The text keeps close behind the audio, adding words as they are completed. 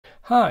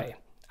Hi,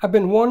 I've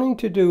been wanting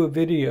to do a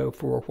video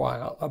for a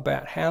while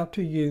about how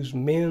to use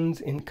men's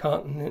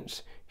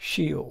incontinence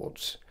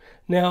shields.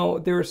 Now,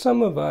 there are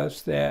some of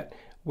us that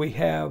we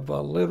have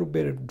a little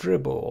bit of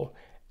dribble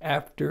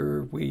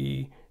after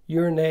we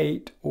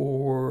urinate,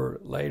 or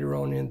later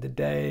on in the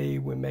day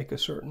we make a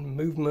certain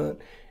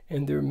movement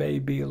and there may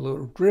be a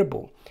little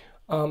dribble.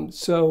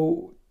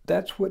 So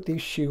that's what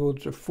these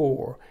shields are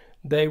for.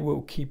 They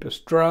will keep us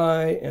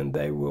dry and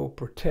they will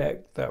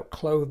protect the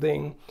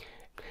clothing,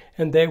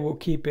 and they will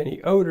keep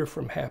any odor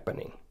from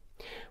happening.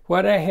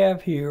 What I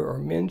have here are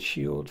men's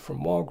shields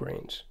from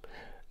Walgreens.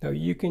 Now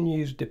you can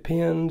use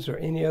Depends or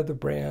any other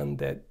brand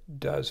that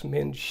does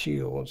men's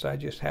shields. I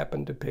just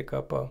happened to pick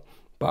up a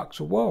box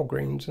of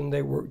Walgreens and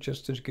they work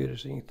just as good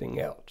as anything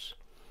else.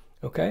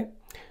 Okay?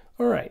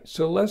 All right,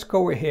 so let's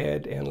go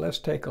ahead and let's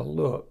take a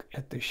look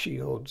at the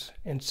shields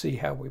and see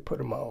how we put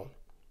them on.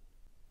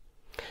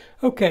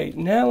 Okay,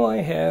 now I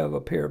have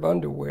a pair of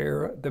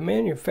underwear. The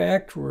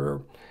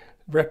manufacturer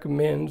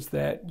recommends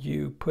that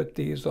you put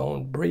these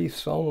on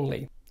briefs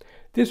only.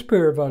 This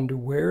pair of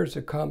underwear is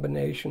a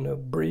combination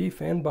of brief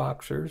and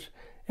boxers,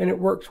 and it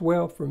works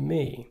well for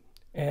me,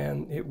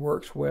 and it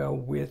works well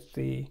with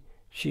the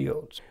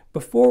shields.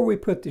 Before we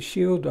put the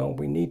shield on,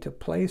 we need to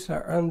place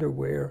our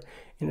underwear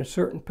in a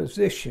certain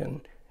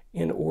position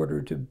in order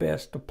to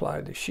best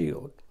apply the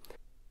shield.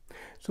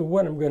 So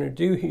what I'm going to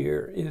do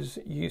here is,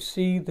 you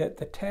see that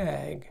the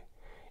tag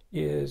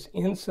is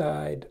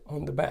inside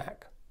on the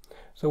back.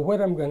 So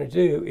what I'm going to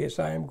do is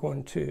I'm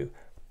going to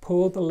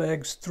pull the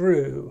legs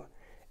through,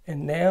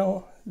 and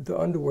now the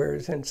underwear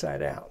is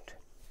inside out.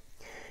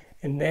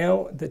 And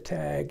now the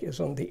tag is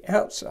on the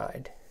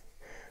outside.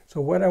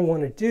 So what I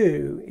want to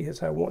do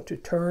is I want to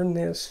turn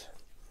this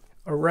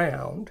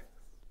around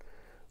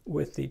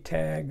with the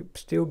tag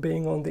still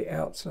being on the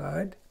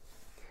outside.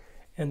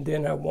 And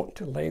then I want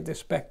to lay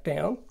this back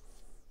down,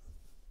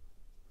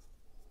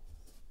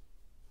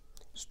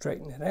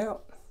 straighten it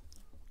out,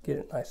 get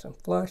it nice and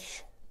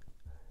flush.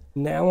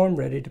 Now I'm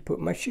ready to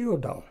put my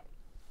shield on.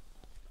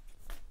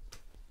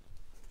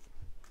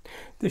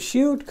 The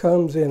shield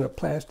comes in a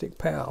plastic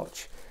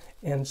pouch,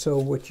 and so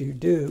what you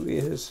do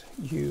is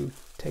you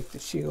take the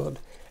shield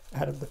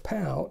out of the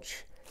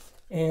pouch,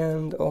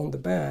 and on the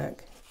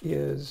back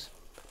is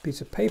a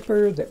piece of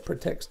paper that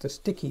protects the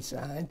sticky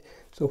side.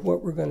 So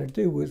what we're going to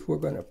do is we're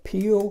going to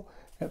peel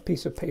that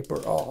piece of paper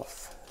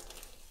off.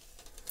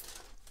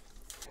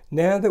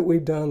 Now that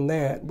we've done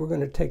that, we're going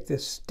to take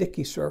this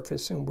sticky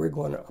surface and we're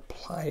going to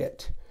apply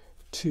it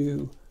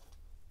to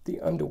the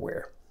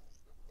underwear.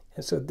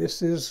 And so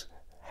this is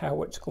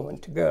how it's going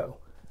to go,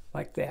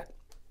 like that.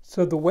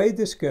 So the way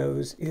this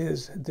goes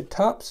is the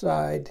top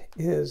side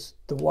is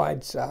the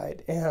wide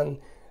side and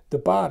the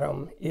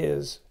bottom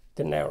is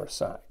the narrow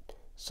side.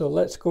 So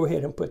let's go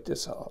ahead and put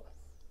this on.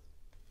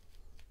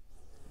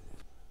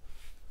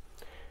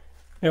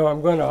 Now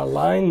I'm going to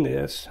align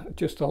this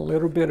just a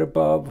little bit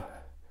above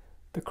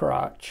the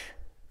crotch,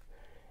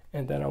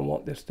 and then I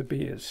want this to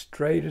be as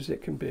straight as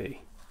it can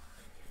be.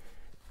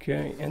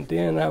 Okay, and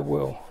then I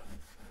will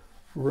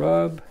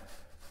rub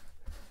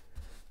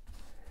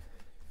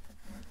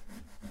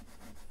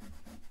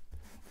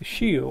the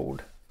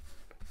shield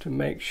to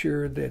make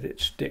sure that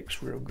it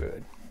sticks real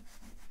good.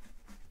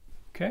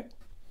 Okay.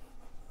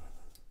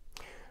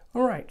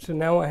 All right, so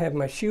now I have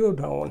my shield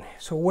on.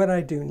 So what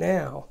I do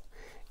now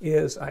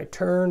is I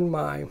turn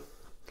my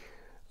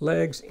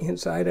legs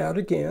inside out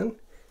again.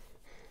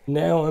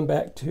 Now I'm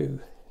back to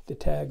the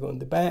tag on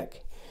the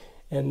back,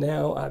 and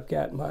now I've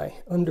got my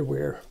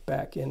underwear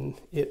back in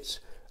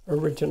its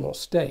original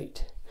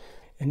state.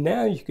 And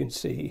now you can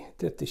see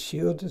that the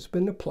shield has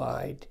been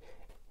applied,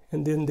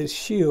 and then this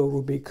shield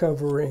will be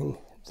covering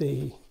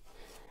the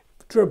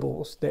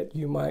dribbles that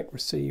you might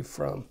receive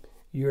from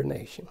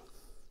urination.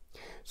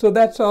 So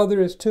that's all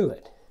there is to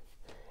it,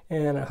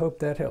 and I hope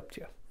that helped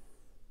you.